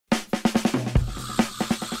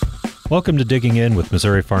Welcome to Digging In with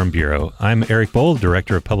Missouri Farm Bureau. I'm Eric Bohl,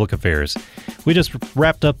 Director of Public Affairs. We just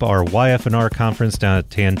wrapped up our YF&R conference down at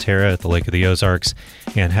Tan Terra at the Lake of the Ozarks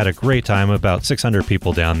and had a great time, about 600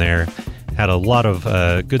 people down there. Had a lot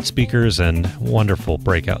of good speakers and wonderful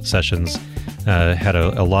breakout sessions. Had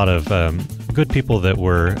a lot of good people that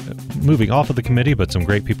were moving off of the committee, but some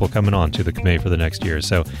great people coming on to the committee for the next year.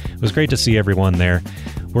 So it was great to see everyone there.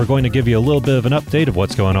 We're going to give you a little bit of an update of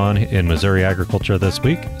what's going on in Missouri agriculture this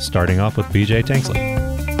week, starting off with BJ Tanksley.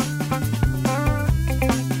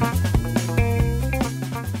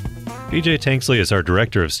 BJ Tanksley is our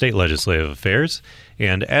Director of State Legislative Affairs,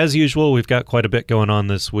 and as usual, we've got quite a bit going on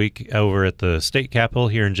this week over at the state capitol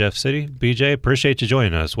here in Jeff City. BJ, appreciate you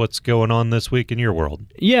joining us. What's going on this week in your world?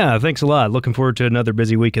 Yeah, thanks a lot. Looking forward to another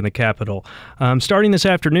busy week in the Capitol. Starting this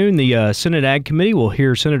afternoon, the Senate Ag Committee will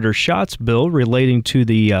hear Senator Schott's bill relating to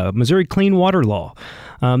the Missouri Clean Water Law.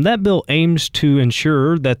 That bill aims to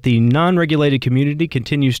ensure that the non-regulated community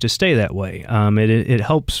continues to stay that way. It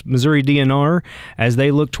helps Missouri DNR as they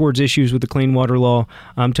look towards issues with the Clean Water Law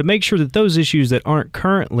to make sure that those issues that aren't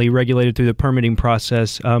currently regulated through the permitting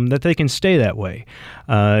process, that they can stay that way.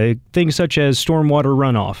 Things such as stormwater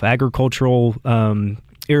runoff, agricultural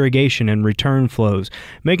irrigation and return flows,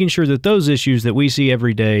 making sure that those issues that we see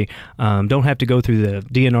every day don't have to go through the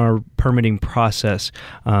DNR permitting process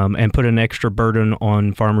and put an extra burden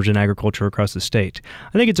on farmers and agriculture across the state.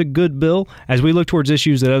 I think it's a good bill. As we look towards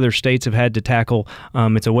issues that other states have had to tackle,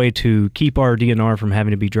 it's a way to keep our DNR from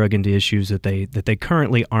having to be drug into issues that they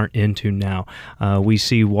currently aren't into now. We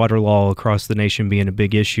see water law across the nation being a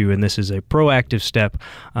big issue, and this is a proactive step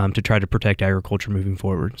to try to protect agriculture moving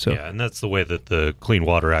forward. So, yeah, and that's the way that the Clean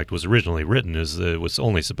Water Act was originally written, is that it was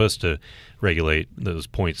only supposed to regulate those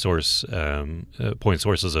point sources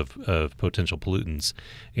of potential pollutants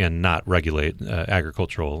and not regulate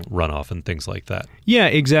agricultural runoff and things like that. Yeah,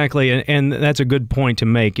 exactly. And that's a good point to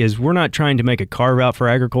make, is we're not trying to make a carve out for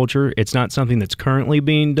agriculture. It's not something that's currently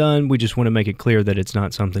being done. We just want to make it clear that it's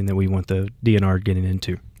not something that we want the DNR getting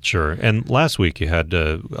into. Sure. And last week you had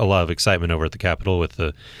a lot of excitement over at the Capitol with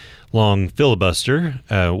the long filibuster.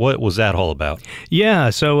 What was that all about? Yeah,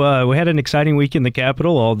 so we had an exciting week in the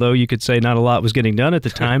Capitol, although you could say not a lot was getting done at the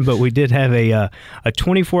time, but we did have a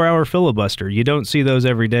 24-hour filibuster. You don't see those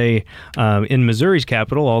every day in Missouri's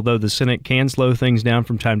Capitol, although the Senate can slow things down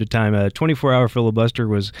from time to time. A 24-hour filibuster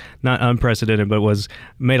was not unprecedented, but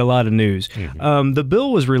made a lot of news. Mm-hmm. The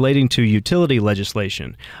bill was relating to utility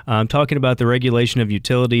legislation, talking about the regulation of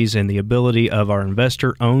utilities and the ability of our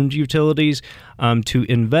investor-owned utilities to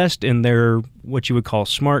invest in their what you would call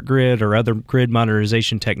smart grid or other grid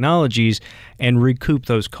modernization technologies and recoup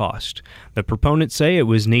those costs. The proponents say it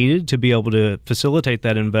was needed to be able to facilitate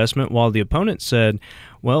that investment, while the opponents said,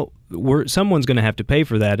 well, someone's going to have to pay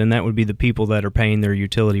for that, and that would be the people that are paying their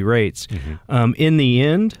utility rates. Mm-hmm. In the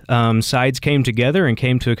end, sides came together and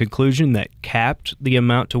came to a conclusion that capped the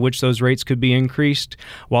amount to which those rates could be increased,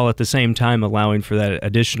 while at the same time allowing for that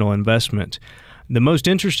additional investment. The most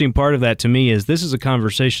interesting part of that to me is this is a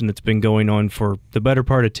conversation that's been going on for the better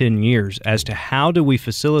part of 10 years as to how do we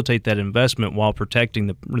facilitate that investment while protecting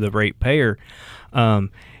the ratepayer.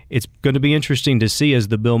 It's going to be interesting to see as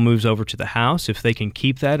the bill moves over to the House if they can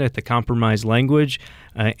keep that at the compromise language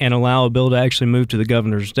and allow a bill to actually move to the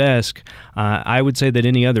governor's desk. I would say that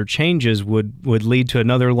any other changes would lead to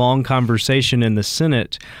another long conversation in the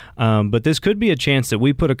Senate. But this could be a chance that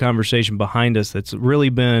we put a conversation behind us that's really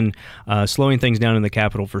been slowing things down in the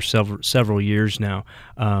Capitol for several years now.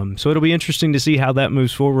 So it'll be interesting to see how that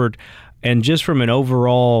moves forward. And just from an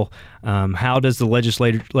overall, how does the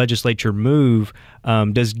legislature move?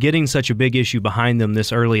 Does getting such a big issue behind them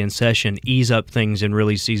this early in session ease up things and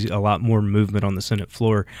really see a lot more movement on the Senate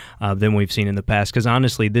floor than we've seen in the past? Because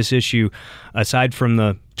honestly, this issue, aside from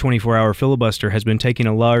the 24-hour filibuster, has been taking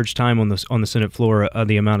a large time on the Senate floor.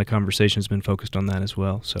 The amount of conversation has been focused on that as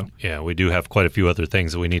well. So yeah, we do have quite a few other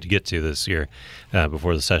things that we need to get to this year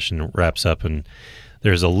before the session wraps up, and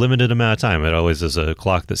there's a limited amount of time. It always is a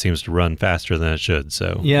clock that seems to run faster than it should.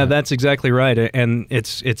 So yeah, that's exactly right. And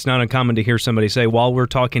it's not uncommon to hear somebody say, while we're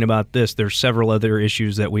talking about this, there's several other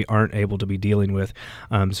issues that we aren't able to be dealing with.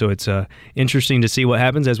 So it's interesting to see what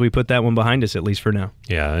happens as we put that one behind us, at least for now.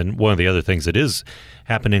 Yeah, and one of the other things that is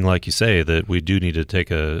happening, like you say, that we do need to take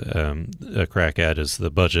a crack at is the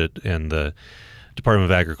budget, and the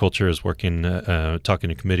Department of Agriculture is working, talking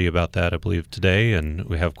to committee about that, I believe, today, and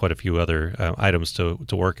we have quite a few other items to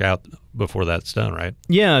work out before that's done, right?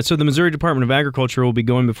 Yeah, so the Missouri Department of Agriculture will be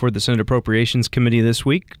going before the Senate Appropriations Committee this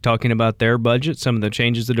week, talking about their budget, some of the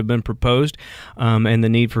changes that have been proposed, and the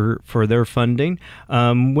need for their funding.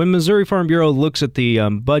 When Missouri Farm Bureau looks at the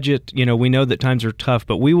budget, we know that times are tough,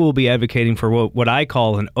 but we will be advocating for what I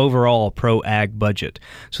call an overall pro-ag budget.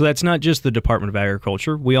 So that's not just the Department of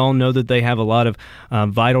Agriculture. We all know that they have a lot of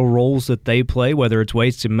vital roles that they play, whether it's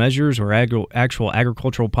weights and measures or actual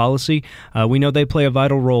agricultural policy. We know they play a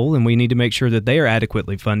vital role, and we need to make sure that they are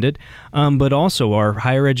adequately funded, but also our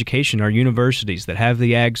higher education, our universities that have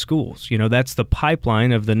the ag schools. That's the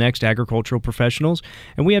pipeline of the next agricultural professionals,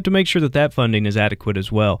 and we have to make sure that funding is adequate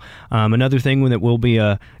as well. Another thing that will be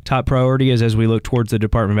a top priority as we look towards the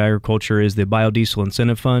Department of Agriculture is the Biodiesel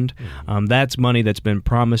Incentive Fund. That's money that's been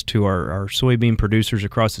promised to our soybean producers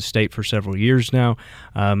across the state for several years now.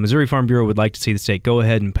 Missouri Farm Bureau would like to see the state go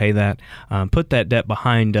ahead and pay that, put that debt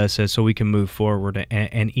behind us so we can move forward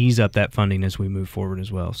and ease up that funding as we move forward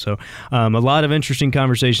as well. So a lot of interesting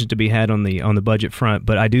conversations to be had on the budget front,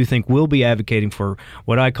 but I do think we'll be advocating for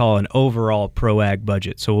what I call an overall pro-ag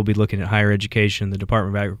budget. So we'll be looking at higher education, the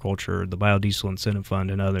Department of Agriculture, the Biodiesel Incentive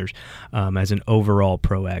Fund, and others as an overall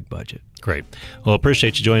pro-ag budget. Great. Well,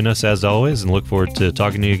 appreciate you joining us as always, and look forward to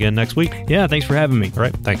talking to you again next week. Yeah, thanks for having me. All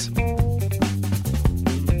right, thanks.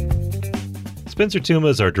 Spencer Tuma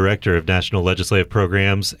is our Director of National Legislative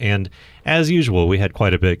Programs, and as usual, we had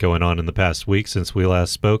quite a bit going on in the past week since we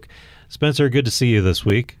last spoke. Spencer, good to see you this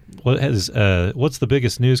week. What's the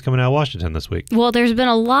biggest news coming out of Washington this week? Well, there's been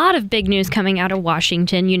a lot of big news coming out of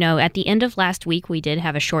Washington. At the end of last week, we did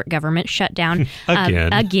have a short government shutdown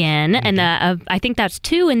again, and I think that's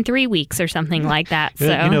 2 and 3 weeks or something like that.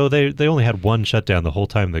 So they only had one shutdown the whole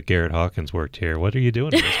time that Garrett Hawkins worked here. What are you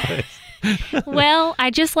doing in this place? Well,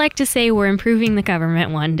 I just like to say we're improving the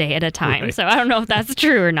government one day at a time. Right. So I don't know if that's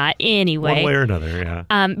true or not. Anyway, one way or another,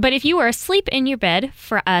 yeah. But if you were asleep in your bed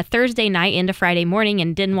for Thursday night into Friday morning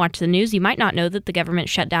and didn't watch the news, you might not know that the government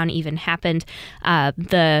shutdown even happened.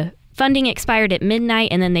 The funding expired at midnight,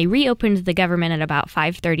 and then they reopened the government at about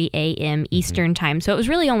 5:30 a.m. Eastern time. So it was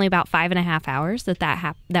really only about 5.5 hours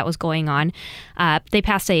that was going on. They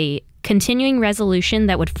passed a continuing resolution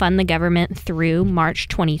that would fund the government through March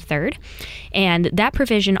 23rd. And that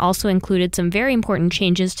provision also included some very important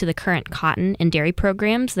changes to the current cotton and dairy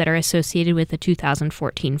programs that are associated with the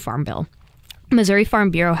 2014 Farm Bill. Missouri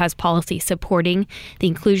Farm Bureau has policy supporting the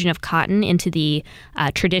inclusion of cotton into the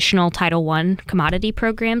traditional Title I commodity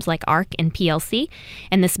programs like ARC and PLC,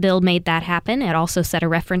 and this bill made that happen. It also set a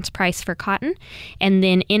reference price for cotton. And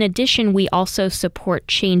then in addition, we also support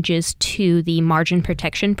changes to the margin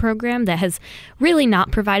protection program that has really not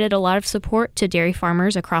provided a lot of support to dairy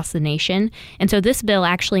farmers across the nation. And so this bill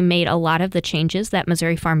actually made a lot of the changes that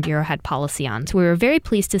Missouri Farm Bureau had policy on. So we were very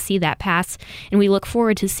pleased to see that pass, and we look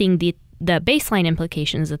forward to seeing the baseline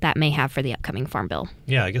implications that may have for the upcoming Farm Bill.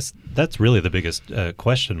 Yeah, I guess that's really the biggest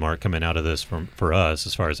question mark coming out of this for us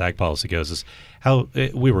as far as ag policy goes, is how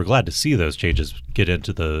we were glad to see those changes get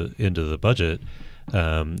into the budget,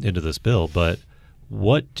 into this bill, but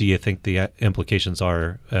what do you think the implications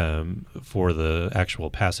are for the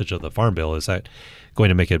actual passage of the Farm Bill? Is that going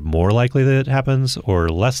to make it more likely that it happens or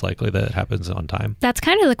less likely that it happens on time? That's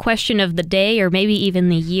kind of the question of the day or maybe even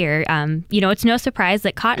the year. It's no surprise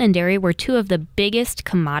that cotton and dairy were two of the biggest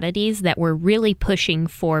commodities that were really pushing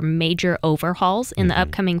for major overhauls in the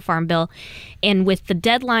upcoming Farm Bill. And with the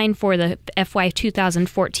deadline for the FY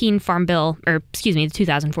 2014 Farm Bill, the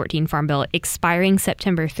 2014 Farm Bill expiring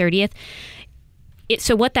September 30th,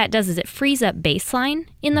 so what that does is it frees up baseline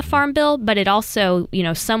in the Farm Bill, but it also,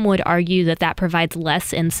 some would argue that provides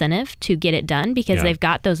less incentive to get it done because they've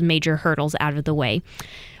got those major hurdles out of the way.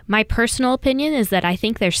 My personal opinion is that I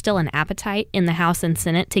think there's still an appetite in the House and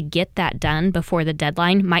Senate to get that done before the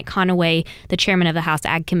deadline. Mike Conaway, the chairman of the House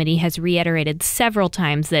Ag Committee, has reiterated several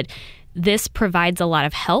times that this provides a lot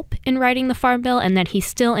of help in writing the Farm Bill and that he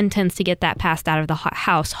still intends to get that passed out of the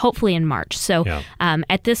House, hopefully in March. So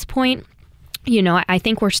at this point, I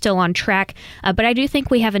think we're still on track, but I do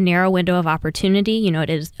think we have a narrow window of opportunity. It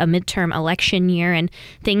is a midterm election year, and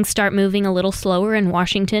things start moving a little slower in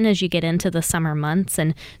Washington as you get into the summer months.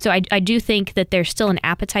 And so I do think that there's still an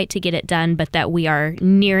appetite to get it done, but that we are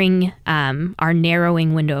nearing our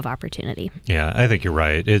narrowing window of opportunity. Yeah, I think you're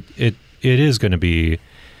right. It is going to be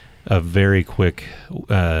a very quick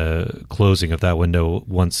closing of that window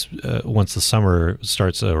once the summer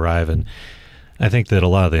starts to arrive. And I think that a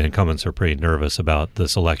lot of the incumbents are pretty nervous about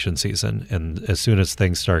this election season, and as soon as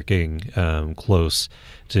things start getting close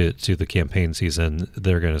to the campaign season,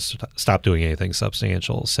 they're going to stop doing anything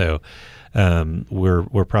substantial. So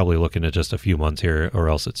we're probably looking at just a few months here, or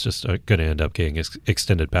else it's just going to end up getting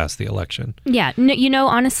extended past the election. Yeah. No,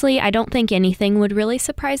 honestly, I don't think anything would really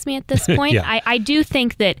surprise me at this point. Yeah. I do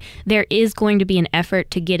think that there is going to be an effort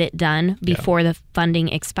to get it done before the funding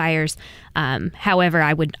expires. However,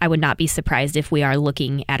 I would not be surprised if we are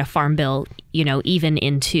looking at a farm bill, even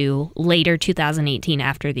into later 2018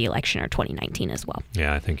 after the election, or 2019 as well.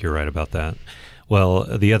 Yeah, I think you're right about that. Well,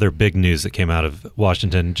 the other big news that came out of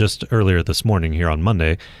Washington just earlier this morning here on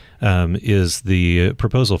Monday is the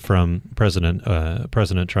proposal from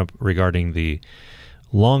President Trump regarding the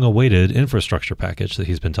long-awaited infrastructure package that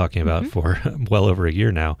he's been talking about for well over a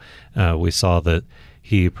year now. We saw that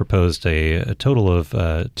he proposed a total of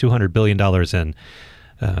 $200 billion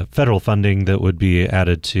in federal funding that would be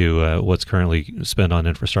added to what's currently spent on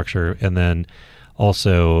infrastructure, and then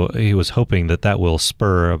also, he was hoping that will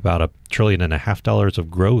spur about $1.5 trillion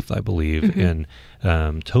of growth, I believe, in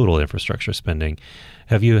total infrastructure spending.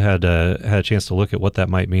 Have you had a chance to look at what that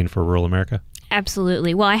might mean for rural America?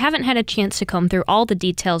 Absolutely. Well, I haven't had a chance to comb through all the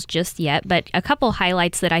details just yet, but a couple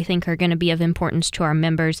highlights that I think are going to be of importance to our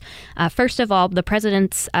members. First of all, the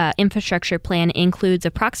president's infrastructure plan includes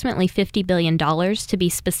approximately $50 billion to be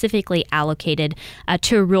specifically allocated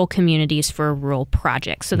to rural communities for rural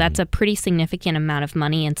projects. So that's a pretty significant amount of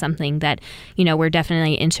money, and something that, we're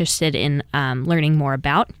definitely interested in learning more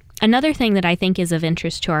about. Another thing that I think is of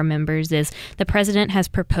interest to our members is the president has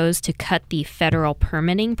proposed to cut the federal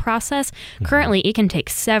permitting process. Currently, it can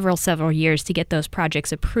take several years to get those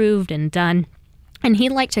projects approved and done. And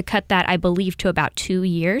he'd like to cut that, I believe, to about 2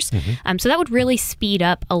 years. So that would really speed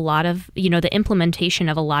up a lot of, the implementation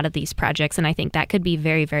of a lot of these projects. And I think that could be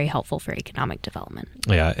very, very helpful for economic development.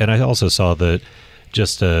 Yeah, and I also saw that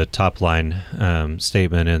just a top-line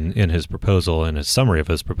statement in his proposal, in his summary of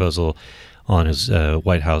his proposal, on his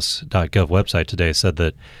whitehouse.gov website today, said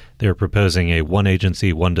that they're proposing a one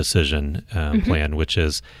agency, one decision plan, which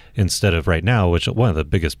is, instead of right now, which one of the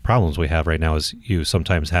biggest problems we have right now is you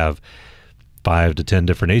sometimes have 5 to 10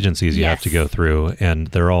 different agencies you have to go through, and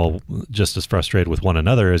they're all just as frustrated with one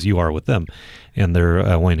another as you are with them. And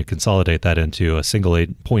they're wanting to consolidate that into a single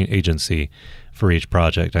point agency for each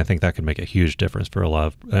project. I think that could make a huge difference for a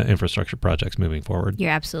lot of infrastructure projects moving forward. You're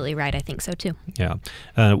absolutely right. I think so too. Yeah.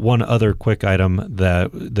 One other quick item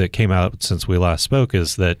that came out since we last spoke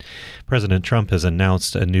is that President Trump has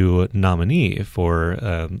announced a new nominee for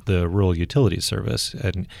the Rural Utilities Service,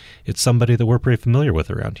 and it's somebody that we're pretty familiar with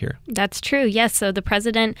around here. That's true. Yes. So the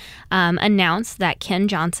president announced that Ken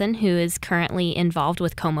Johnson, who is currently involved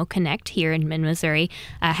with Como Connect here in Mid-Missouri,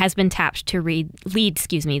 has been tapped to lead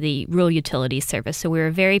the Rural Utilities Service. So we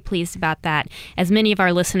were very pleased about that. As many of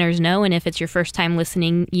our listeners know, and if it's your first time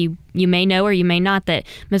listening, you may know or you may not, that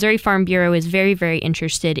Missouri Farm Bureau is very, very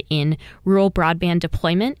interested in rural broadband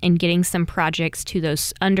deployment and getting some projects to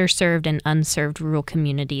those underserved and unserved rural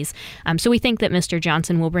communities. So we think that Mr.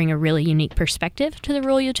 Johnson will bring a really unique perspective to the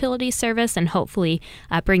Rural Utilities Service and hopefully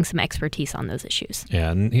bring some expertise on those issues.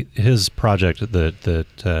 Yeah, and his project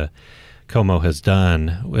that Como has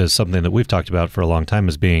done is something that we've talked about for a long time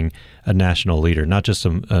as being a national leader, not just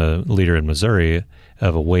a leader in Missouri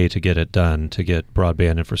of a way to get it done, to get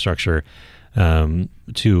broadband infrastructure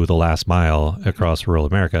to the last mile across rural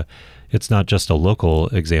America. It's not just a local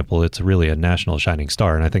example, it's really a national shining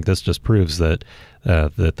star. And I think this just proves that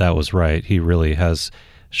that was right. He really has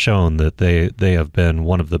shown that they have been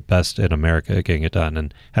one of the best in America at getting it done,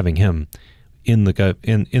 and having him in the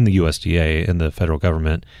USDA, in the federal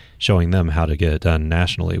government, showing them how to get it done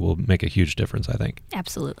nationally will make a huge difference, I think.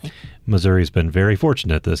 Absolutely. Missouri's been very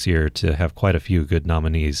fortunate this year to have quite a few good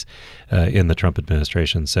nominees in the Trump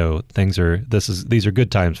administration. So these are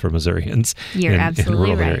good times for Missourians in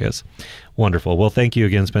rural right. areas. Wonderful. Well, thank you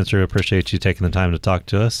again, Spencer. Appreciate you taking the time to talk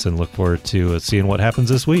to us, and look forward to seeing what happens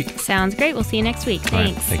this week. Sounds great. We'll see you next week. Thanks.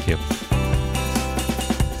 All right, thank you.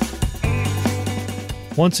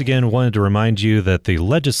 Once again, wanted to remind you that the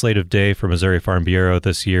legislative day for Missouri Farm Bureau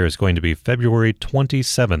this year is going to be February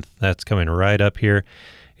 27th. That's coming right up here.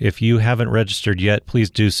 If you haven't registered yet, please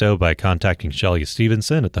do so by contacting Shelley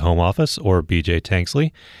Stevenson at the home office or BJ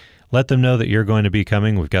Tanksley. Let them know that you're going to be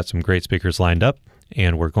coming. We've got some great speakers lined up,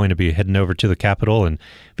 and we're going to be heading over to the Capitol and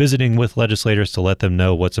visiting with legislators to let them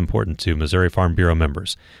know what's important to Missouri Farm Bureau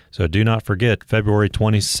members. So do not forget, February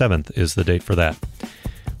 27th is the date for that.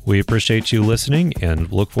 We appreciate you listening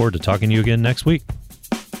and look forward to talking to you again next week.